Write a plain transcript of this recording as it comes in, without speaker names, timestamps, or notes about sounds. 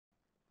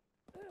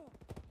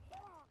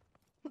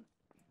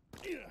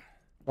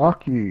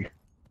Fuck you.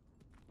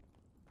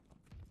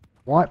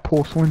 White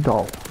porcelain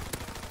doll.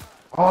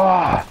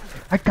 Oh,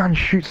 that gun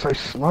shoots so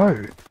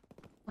slow.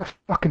 What a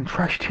fucking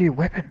trash tier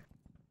weapon.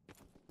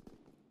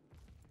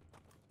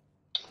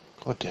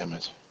 God damn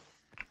it.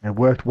 It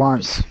worked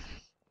once.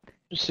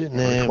 Just sitting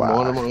there,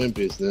 minding my own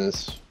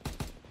business.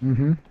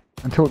 Mm-hmm.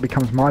 Until it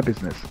becomes my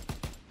business.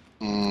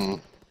 Mm.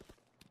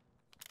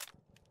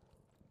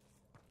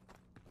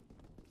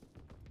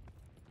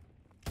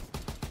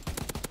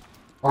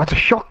 Oh, it's a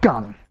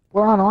shotgun.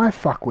 Well, aren't I a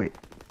fuckwit?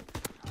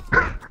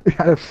 It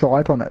had a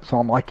sight on it, so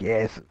I'm like,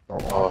 yes.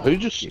 Oh, who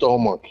just stole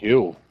my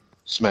kill?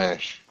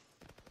 Smash.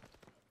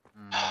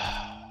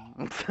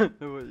 I don't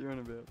know what you're on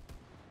about.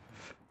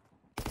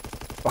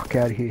 Fuck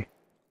out of here.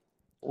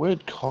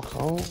 Word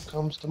cockhole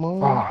comes to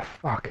mind. Oh,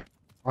 fuck.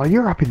 Oh,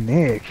 you're up in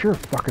there, 'cause you're a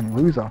fucking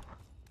loser.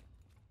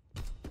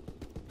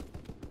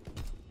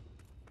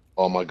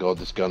 Oh my god,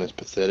 this gun is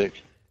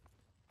pathetic.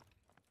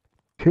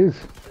 Tis.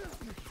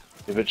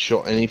 If it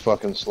shot any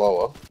fucking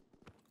slower.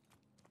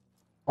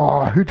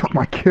 Oh, who took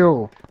my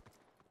kill?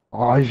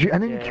 Oh, you,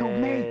 and then you killed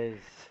me.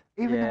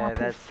 Even though I put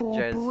that's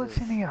 4 bullets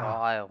in here.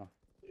 Style.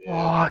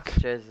 Yeah, Fuck.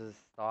 Jez's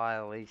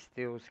style. He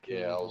steals kills.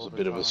 yeah, I was all a the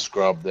bit of a time.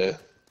 scrub there.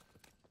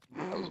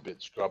 I was a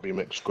bit scrubby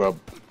McScrub.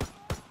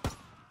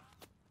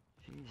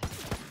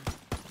 Jesus.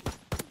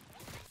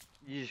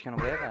 You just gonna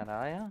wear that,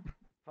 are you?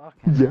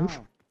 Fucking Yes.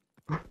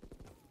 hell.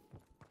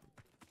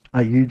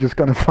 Are you just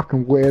gonna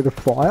fucking wear the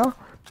fire?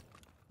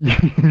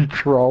 You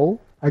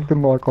troll.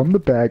 Acting like I'm the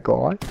bad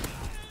guy.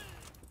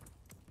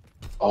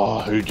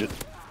 Oh, who did...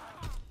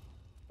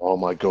 Oh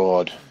my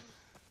god.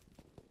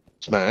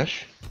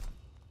 Smash,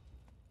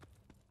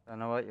 Don't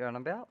know what you're on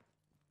about?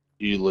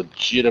 you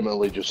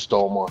legitimately just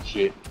stole my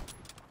shit.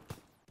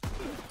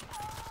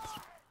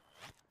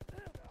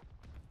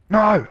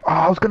 No! Oh,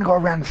 I was gonna go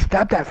around and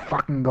stab that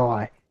fucking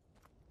guy.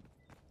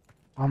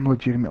 I'm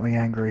legitimately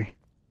angry.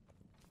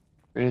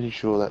 Pretty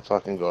sure that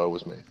fucking guy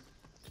was me.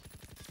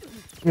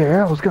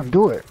 Yeah, I was gonna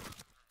do it.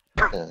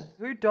 Yeah.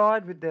 Who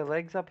died with their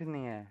legs up in the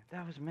air?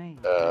 That was me.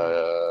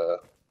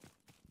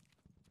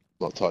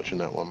 Not touching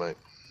that one, mate.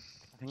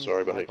 I think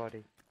Sorry, it's my buddy.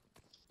 body.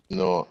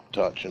 Not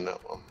touching that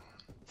one.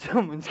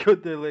 Someone's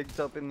got their legs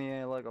up in the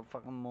air like a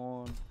fucking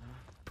moron.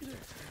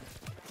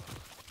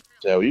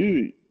 So are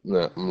you?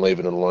 No, I'm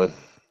leaving it alone.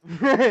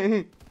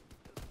 I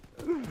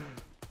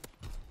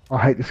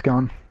hate this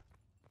gun.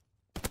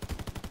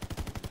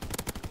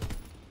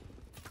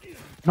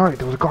 No,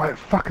 there was a guy that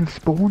fucking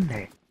spawned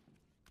there.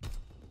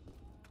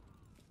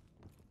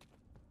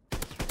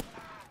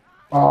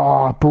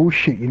 Oh,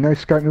 bullshit. You no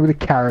scoped me with a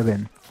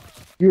caravan.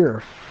 You're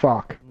a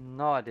fuck.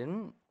 No, I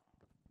didn't.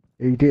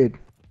 He did.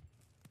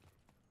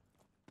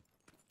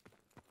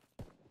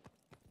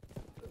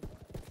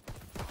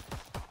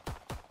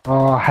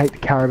 Oh, I hate the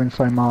caravan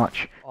so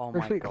much. Oh my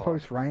Especially at god.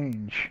 close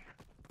range.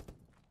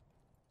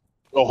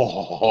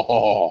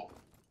 Oh,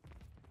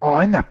 Oh,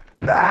 in the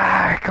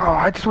back. Oh,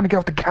 I just want to get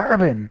off the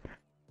caravan.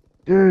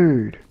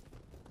 Dude.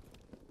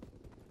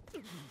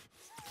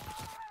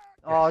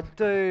 Oh,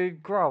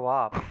 dude, grow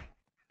up.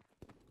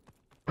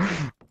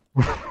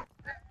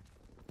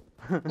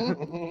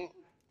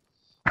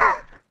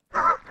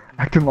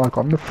 Acting like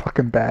I'm the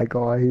fucking bad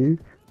guy here.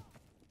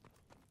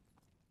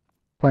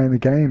 Playing the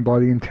game by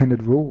the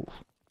intended rules.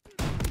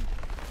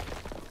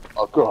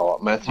 I'll grow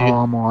up, Matthew.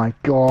 Oh my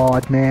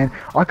god, man.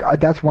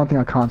 That's one thing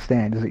I can't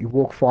stand, is that you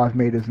walk 5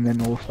 meters and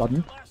then all of a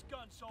sudden...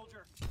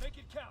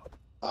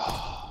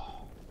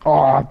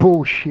 Oh,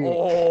 bullshit.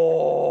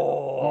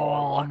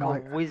 Oh, like my...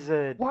 a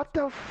wizard. What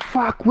the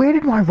fuck? Where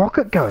did my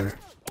rocket go?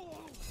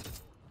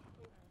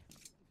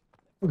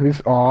 Look at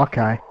this. Oh,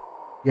 okay.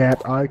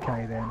 Yep,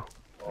 okay then.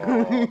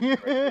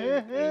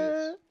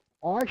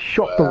 I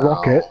shot the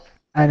rocket,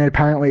 and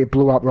apparently it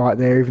blew up right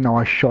there, even though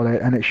I shot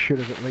it, and it should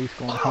have at least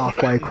gone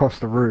halfway across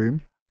the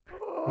room.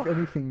 If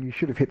anything, you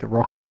should have hit the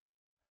rocket.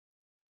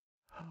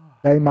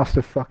 They must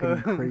have fucking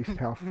increased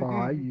how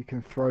far you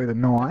can throw the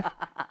knife,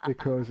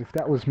 because if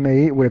that was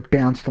me, it would have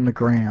bounced on the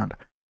ground.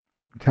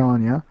 I'm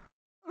telling you.